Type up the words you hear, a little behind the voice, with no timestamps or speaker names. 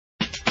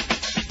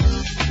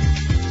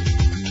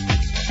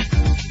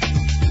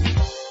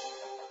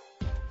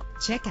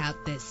Check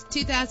out this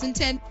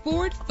 2010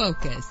 Ford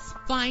Focus.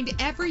 Find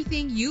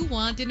everything you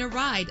want in a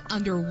ride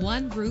under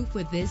one roof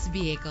with this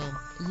vehicle.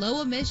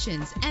 Low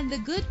emissions and the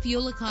good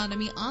fuel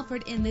economy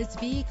offered in this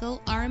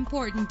vehicle are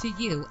important to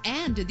you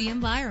and to the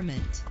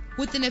environment.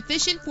 With an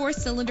efficient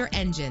 4-cylinder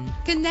engine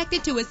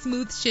connected to a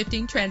smooth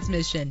shifting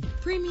transmission,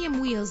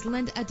 premium wheels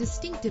lend a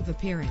distinctive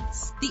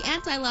appearance. The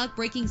anti-lock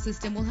braking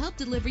system will help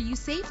deliver you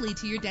safely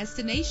to your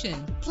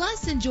destination.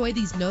 Plus, enjoy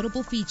these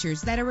notable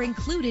features that are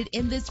included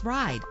in this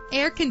ride: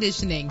 air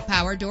conditioning,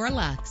 power door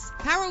locks,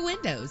 power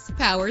windows,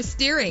 power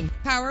steering,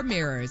 power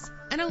mirrors,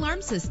 an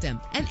alarm system,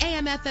 an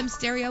AM/FM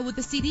stereo with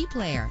a CD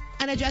player,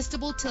 an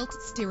adjustable tilt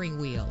steering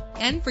wheel.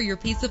 And for your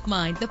peace of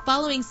mind, the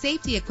following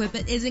safety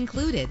equipment is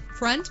included: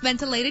 front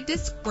ventilated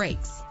disc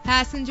brakes,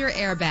 passenger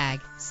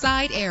airbag,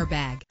 side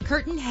airbag,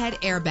 curtain head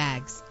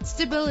airbags,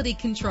 stability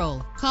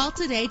control. Call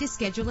today to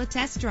schedule a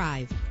test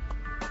drive.